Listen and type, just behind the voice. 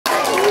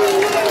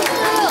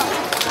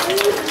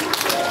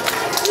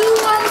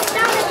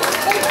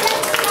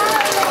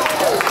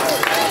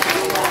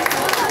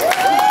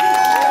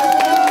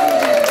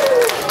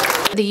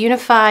the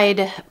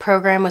Unified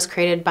program was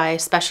created by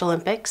Special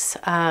Olympics,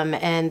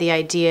 and the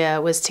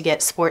idea was to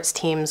get sports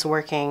teams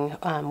working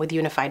with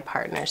Unified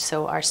partners.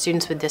 So our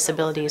students with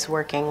disabilities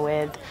working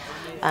with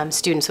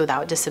students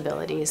without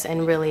disabilities,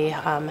 and really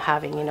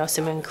having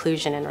some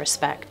inclusion and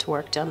respect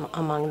worked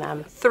among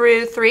them.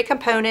 Through 3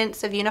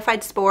 components of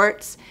Unified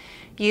Sports,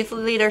 youth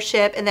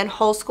leadership, and then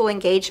whole school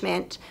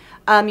engagement,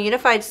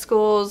 Unified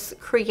schools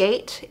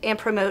create and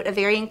promote a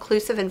very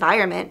inclusive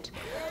environment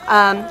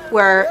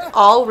where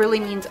all really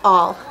means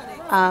all.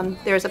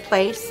 There's a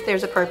place,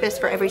 there's a purpose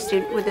for every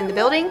student within the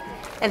building,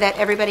 and that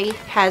everybody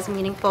has a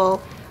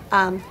meaningful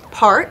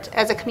part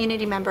as a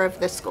community member of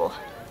this school.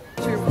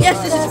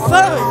 Yes, this is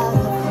fun!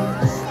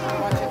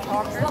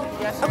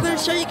 I'm going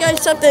to show you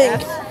guys something.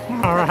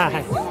 All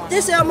right.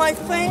 These are my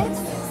friends,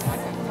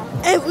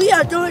 and we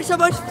are doing so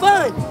much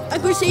fun.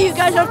 I'm going to see you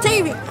guys on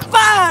TV.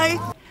 Bye!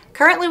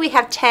 Currently we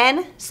have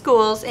 10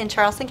 schools in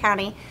Charleston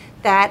County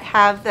that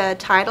have the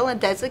title and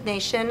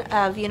designation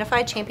of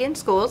Unified Champion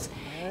Schools,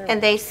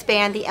 and they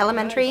span the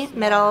elementary,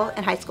 middle,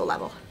 and high school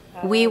level.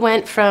 We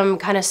went from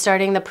kind of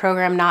starting the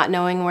program not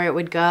knowing where it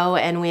would go,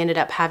 and we ended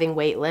up having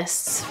wait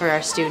lists for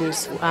our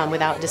students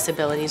without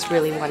disabilities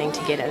really wanting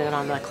to get in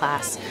on the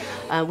class.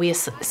 We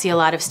see a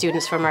lot of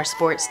students from our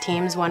sports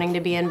teams wanting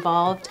to be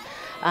involved.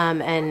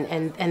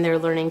 And they're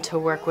learning to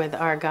work with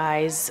our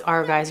guys.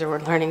 Our guys are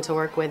learning to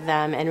work with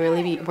them and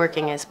really be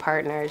working as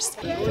partners.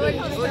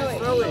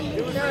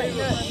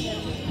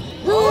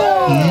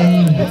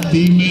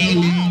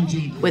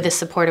 With the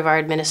support of our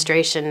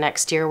administration,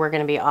 next year we're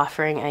going to be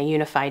offering a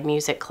unified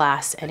music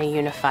class and a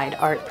unified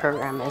art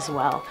program as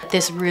well.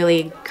 This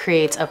really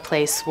creates a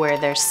place where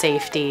there's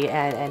safety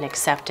and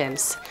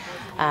acceptance.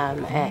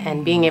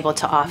 And being able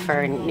to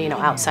offer,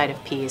 outside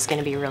of PE is going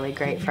to be really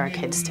great for our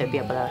kids to be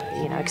able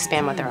to,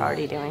 expand what they're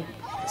already doing.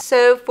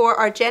 So for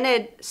our Gen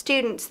Ed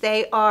students,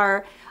 they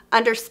are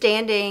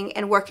understanding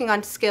and working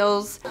on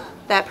skills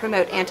that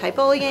promote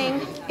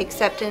anti-bullying,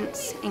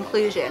 acceptance,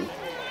 inclusion.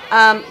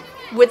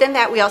 Within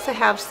that, we also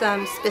have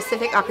some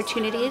specific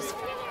opportunities,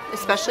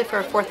 especially for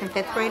our 4th and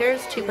 5th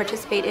graders, to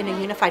participate in a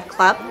unified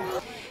club.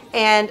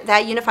 And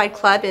that unified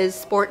club is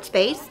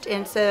sports-based,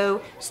 and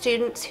so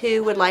students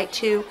who would like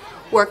to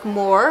work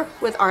more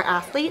with our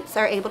athletes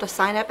are able to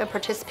sign up and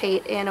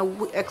participate in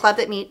a club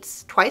that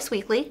meets twice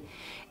weekly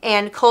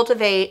and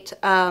cultivate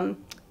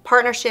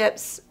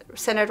partnerships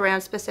centered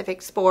around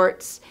specific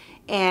sports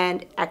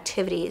and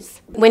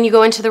activities. When you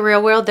go into the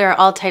real world, there are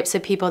all types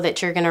of people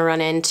that you're going to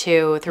run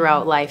into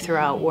throughout life,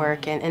 throughout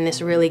work, and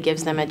this really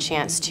gives them a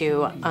chance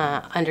to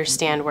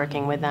understand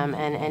working with them,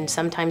 and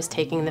sometimes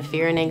taking the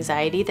fear and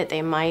anxiety that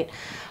they might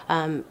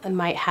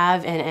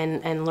have,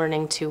 and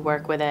learning to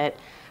work with it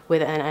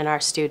and our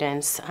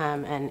students,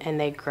 and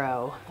they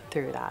grow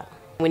through that.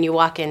 When you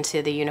walk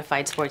into the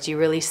Unified Sports, you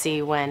really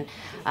see when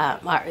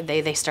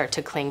they start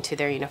to cling to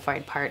their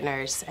unified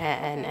partners,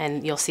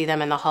 and you'll see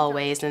them in the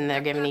hallways, and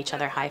they're giving each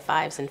other high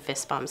fives and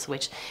fist bumps,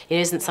 which it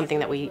isn't something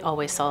that we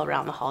always saw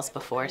around the halls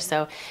before.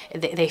 So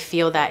they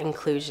feel that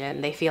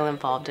inclusion, they feel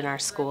involved in our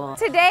school.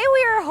 Today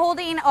we are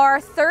holding our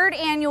 3rd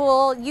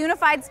annual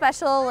Unified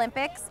Special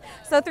Olympics.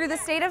 So through the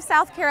state of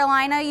South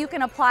Carolina, you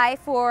can apply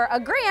for a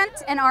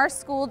grant, and our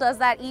school does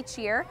that each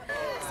year.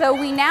 So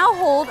we now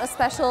hold a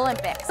Special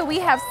Olympics. So we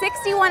have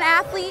 61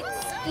 athletes.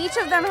 Each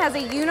of them has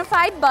a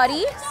unified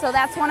buddy, so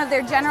that's one of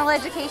their general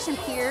education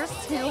peers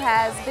who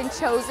has been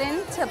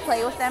chosen to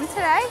play with them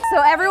today.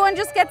 So everyone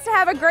just gets to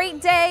have a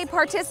great day,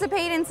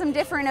 participate in some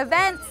different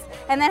events,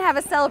 and then have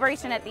a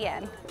celebration at the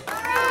end.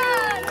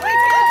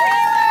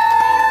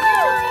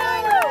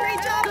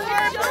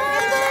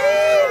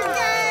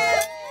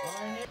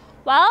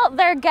 Well,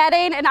 they're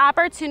getting an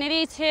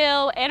opportunity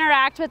to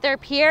interact with their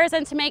peers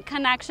and to make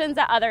connections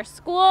at other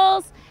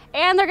schools,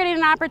 and they're getting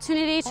an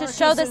opportunity to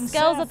show the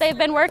skills that they've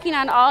been working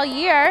on all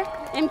year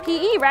in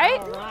PE,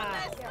 right?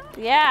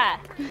 Yeah.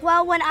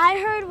 Well, when I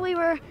heard we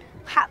were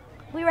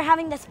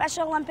having the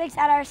Special Olympics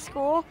at our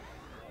school,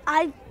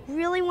 I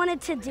really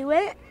wanted to do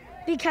it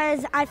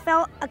because I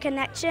felt a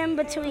connection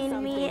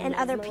between me and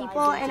other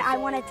people, and I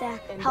wanted to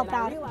help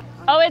out.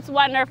 Oh, it's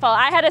wonderful.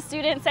 I had a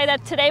student say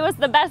that today was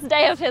the best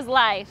day of his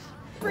life.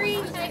 Here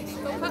you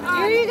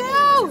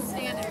go.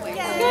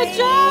 Good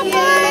job.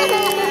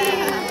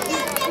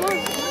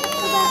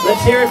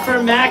 Let's hear it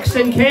for Max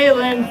and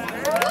Kaylin.